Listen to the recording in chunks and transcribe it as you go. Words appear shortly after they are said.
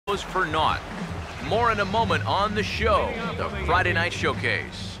for naught. More in a moment on the show, the Friday Night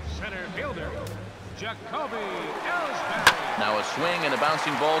Showcase. Center fielder, Jacoby Ellsbury. Now a swing and a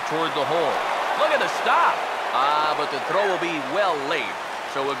bouncing ball toward the hole. Look at the stop. But the throw will be well late.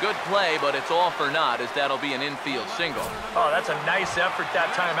 So a good play, but it's all for naught, as that'll be an infield single. Oh, that's a nice effort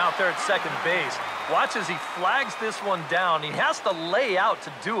that time out there at second base. Watch as he flags this one down. He has to lay out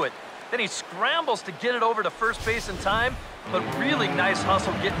to do it. Then he scrambles to get it over to first base in time, but really nice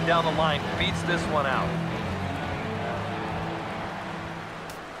hustle getting down the line. Beats this one out.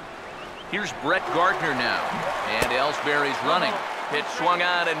 Here's Brett Gardner now, and Ellsbury's running. Pitch swung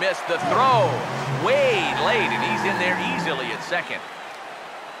on and missed. The throw way late, and he's in there easily at second.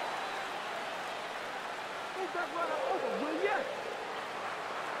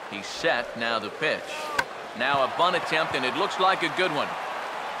 He's set, now the pitch. Now a bunt attempt, and it looks like a good one.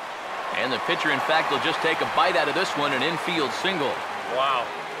 And the pitcher, in fact, will just take a bite out of this one, an infield single. Wow.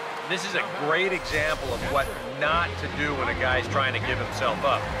 This is a great example of what not to do when a guy's trying to give himself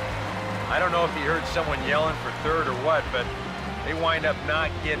up. I don't know if he heard someone yelling for third or what, but they wind up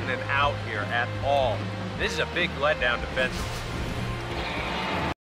not getting an out here at all. This is a big letdown defensively.